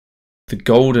The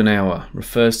golden hour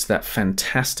refers to that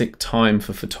fantastic time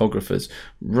for photographers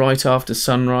right after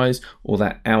sunrise or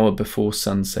that hour before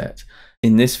sunset.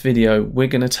 In this video, we're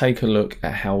going to take a look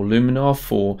at how Luminar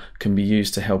 4 can be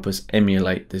used to help us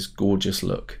emulate this gorgeous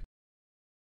look.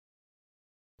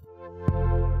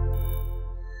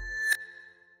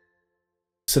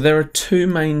 So there are two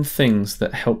main things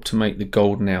that help to make the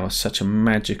golden hour such a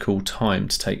magical time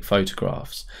to take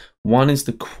photographs. One is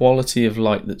the quality of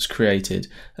light that's created,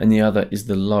 and the other is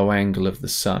the low angle of the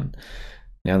sun.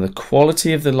 Now, the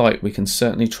quality of the light, we can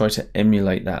certainly try to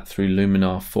emulate that through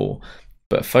Luminar 4,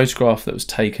 but a photograph that was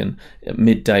taken at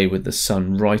midday with the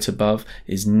sun right above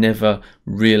is never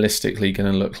realistically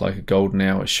going to look like a golden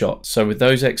hour shot. So with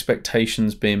those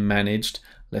expectations being managed,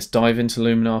 let's dive into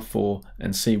Luminar 4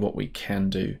 and see what we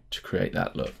can do to create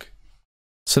that look.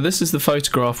 So this is the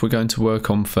photograph we're going to work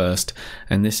on first,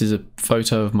 and this is a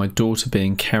photo of my daughter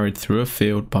being carried through a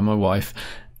field by my wife,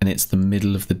 and it's the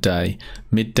middle of the day,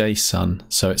 midday sun,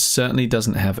 so it certainly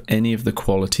doesn't have any of the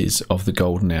qualities of the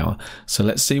golden hour. So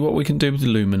let's see what we can do with the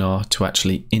Luminar to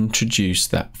actually introduce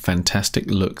that fantastic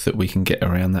look that we can get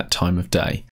around that time of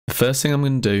day. The first thing I'm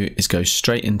going to do is go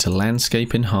straight into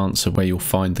Landscape Enhancer, where you'll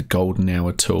find the golden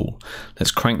hour tool.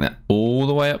 Let's crank that all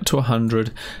the way up to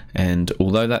 100, and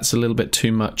although that's a little bit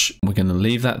too much, we're going to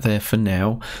leave that there for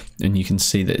now, and you can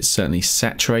see that it's certainly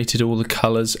saturated all the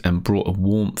colours and brought a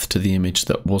warmth to the image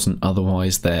that wasn't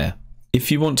otherwise there. If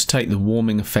you want to take the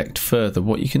warming effect further,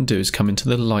 what you can do is come into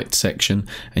the light section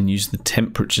and use the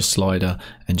temperature slider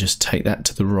and just take that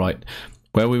to the right.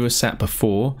 Where we were sat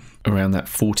before, around that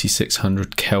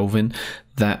 4600 Kelvin,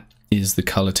 that is the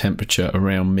color temperature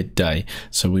around midday.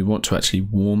 So we want to actually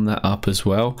warm that up as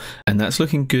well. And that's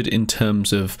looking good in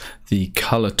terms of the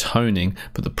color toning,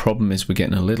 but the problem is we're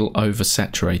getting a little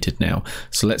oversaturated now.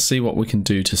 So let's see what we can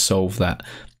do to solve that.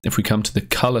 If we come to the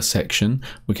color section,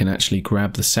 we can actually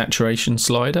grab the saturation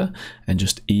slider and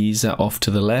just ease that off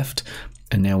to the left.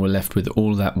 And now we're left with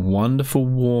all that wonderful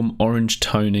warm orange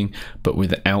toning, but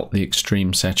without the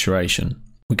extreme saturation.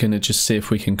 We're going to just see if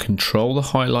we can control the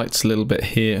highlights a little bit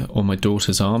here on my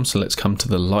daughter's arm. So let's come to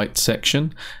the light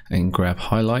section and grab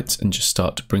highlights and just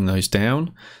start to bring those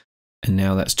down. And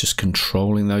now that's just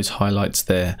controlling those highlights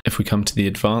there. If we come to the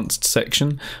advanced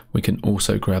section, we can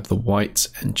also grab the whites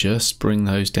and just bring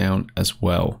those down as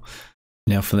well.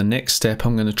 Now for the next step,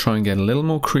 I'm going to try and get a little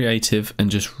more creative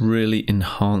and just really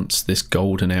enhance this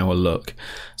golden hour look.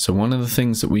 So one of the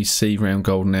things that we see around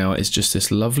golden hour is just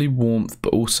this lovely warmth,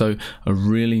 but also a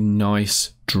really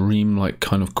nice dreamlike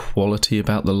kind of quality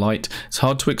about the light. It's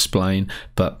hard to explain,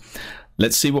 but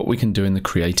let's see what we can do in the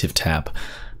creative tab.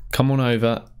 Come on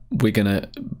over. We're going to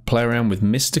play around with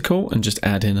mystical and just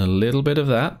add in a little bit of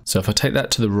that. So if I take that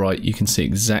to the right, you can see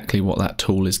exactly what that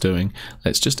tool is doing.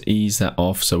 Let's just ease that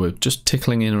off. So we're just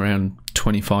tickling in around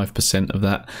 25% of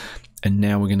that. And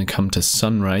now we're going to come to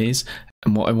sun rays.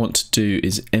 And what I want to do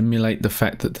is emulate the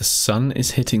fact that the sun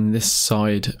is hitting this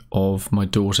side of my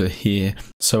daughter here.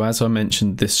 So as I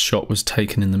mentioned, this shot was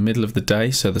taken in the middle of the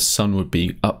day, so the sun would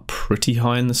be up pretty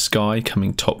high in the sky,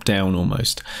 coming top down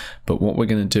almost. But what we're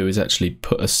going to do is actually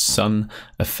put a sun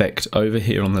effect over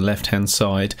here on the left hand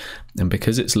side, and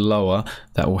because it's lower,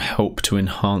 that will help to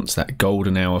enhance that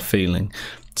golden hour feeling.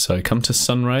 So come to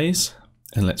sun rays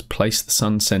and let's place the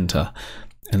sun center.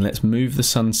 And let's move the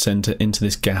sun center into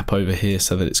this gap over here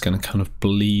so that it's going to kind of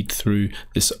bleed through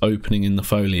this opening in the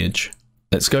foliage.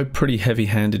 Let's go pretty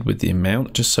heavy-handed with the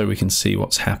amount just so we can see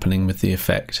what's happening with the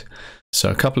effect. So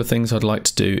a couple of things I'd like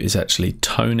to do is actually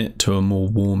tone it to a more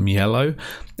warm yellow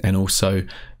and also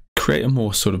create a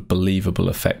more sort of believable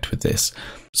effect with this.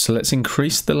 So let's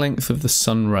increase the length of the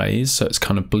sun rays so it's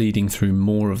kind of bleeding through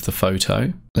more of the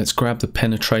photo. Let's grab the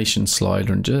penetration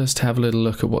slider and just have a little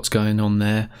look at what's going on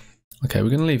there. Okay, we're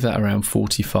going to leave that around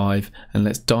 45 and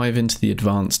let's dive into the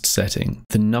advanced setting.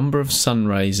 The number of sun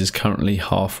rays is currently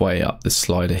halfway up the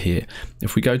slider here.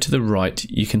 If we go to the right,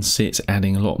 you can see it's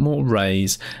adding a lot more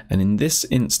rays, and in this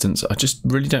instance I just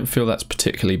really don't feel that's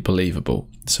particularly believable.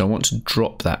 So I want to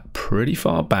drop that pretty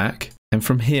far back, and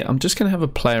from here I'm just going to have a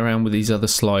play around with these other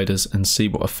sliders and see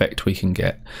what effect we can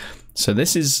get. So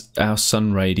this is our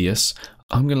sun radius.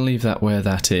 I'm going to leave that where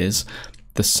that is.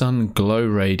 The sun glow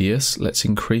radius, let's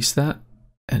increase that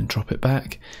and drop it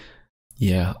back.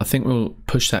 Yeah, I think we'll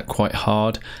push that quite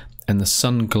hard. And the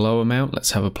sun glow amount,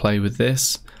 let's have a play with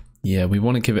this. Yeah, we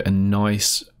want to give it a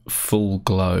nice full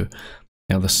glow.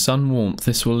 Now the sun warmth,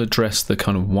 this will address the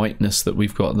kind of whiteness that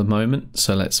we've got at the moment.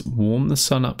 So let's warm the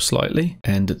sun up slightly,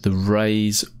 and the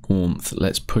rays warmth,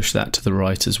 let's push that to the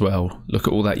right as well. Look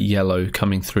at all that yellow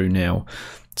coming through now.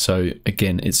 So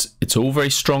again, it's all very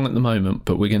strong at the moment,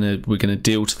 but we're gonna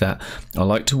deal to that. I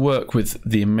like to work with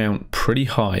the amount pretty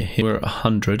high. Here we're at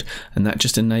 100, and that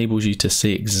just enables you to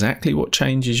see exactly what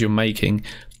changes you're making,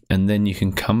 and then you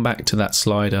can come back to that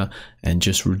slider and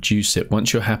just reduce it.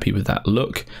 Once you're happy with that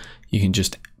look, you can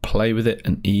just play with it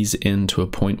and ease it into a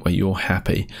point where you're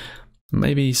happy.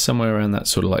 Maybe somewhere around that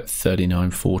sort of like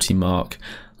 39, 40 mark.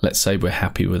 Let's say we're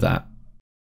happy with that.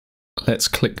 Let's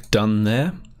click done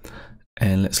there,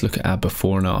 and let's look at our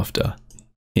before and after.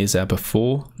 Here's our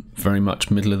before, very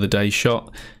much middle of the day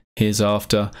shot. Here's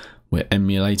after, we're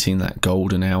emulating that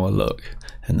golden hour look.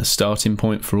 And the starting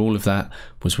point for all of that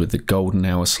was with the golden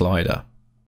hour slider.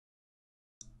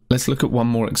 Let's look at one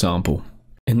more example.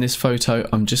 In this photo,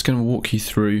 I'm just going to walk you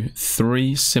through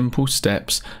 3 simple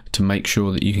steps to make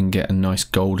sure that you can get a nice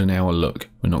golden hour look.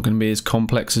 We're not going to be as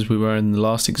complex as we were in the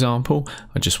last example.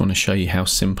 I just want to show you how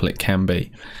simple it can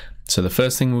be. So the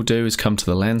first thing we'll do is come to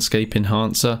the landscape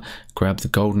enhancer, grab the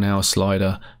golden hour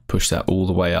slider, push that all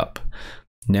the way up.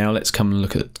 Now let's come and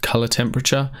look at the color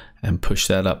temperature and push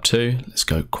that up too. Let's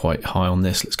go quite high on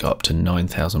this. Let's go up to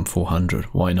 9,400.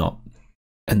 Why not?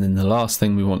 And then the last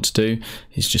thing we want to do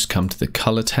is just come to the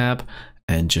color tab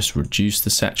and just reduce the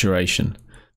saturation.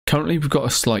 Currently we've got a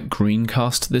slight green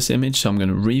cast to this image, so I'm going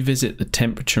to revisit the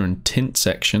temperature and tint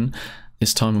section.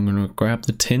 This time I'm going to grab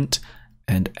the tint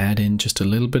and add in just a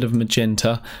little bit of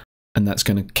magenta, and that's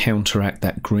going to counteract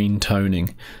that green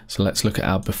toning. So let's look at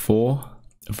our before,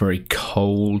 a very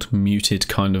cold, muted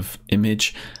kind of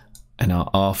image, and our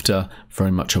after,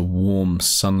 very much a warm,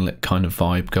 sunlit kind of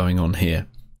vibe going on here.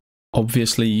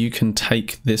 Obviously you can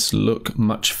take this look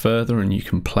much further and you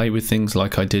can play with things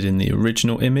like I did in the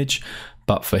original image,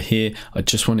 but for here I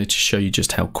just wanted to show you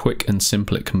just how quick and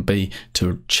simple it can be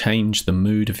to change the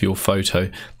mood of your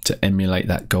photo to emulate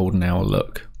that golden hour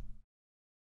look.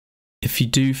 If you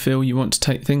do feel you want to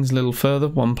take things a little further,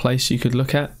 one place you could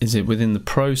look at is it within the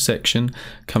Pro section,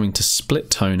 coming to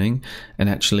split toning and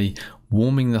actually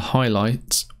warming the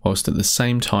highlights whilst at the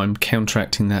same time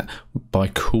counteracting that by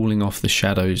cooling off the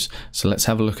shadows. So let's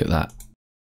have a look at that.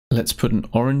 Let's put an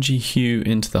orangey hue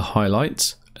into the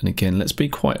highlights, and again let's be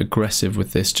quite aggressive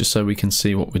with this just so we can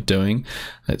see what we're doing.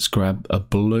 Let's grab a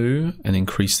blue and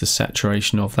increase the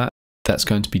saturation of that. That's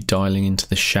going to be dialing into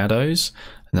the shadows,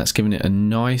 and that's giving it a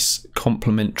nice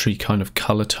complementary kind of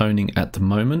color toning at the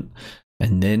moment.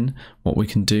 And then what we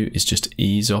can do is just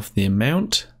ease off the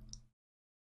amount.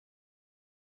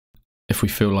 If we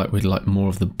feel like we'd like more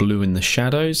of the blue in the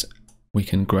shadows, we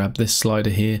can grab this slider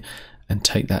here and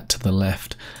take that to the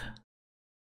left.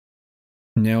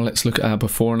 Now let's look at our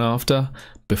before and after.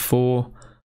 Before,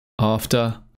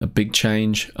 after, a big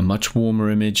change, a much warmer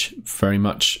image, very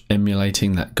much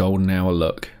emulating that golden hour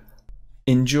look.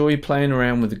 Enjoy playing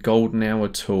around with the golden hour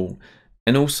tool,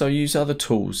 and also use other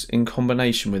tools in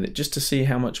combination with it just to see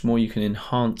how much more you can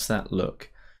enhance that look.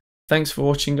 Thanks for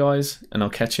watching guys, and I'll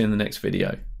catch you in the next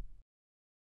video.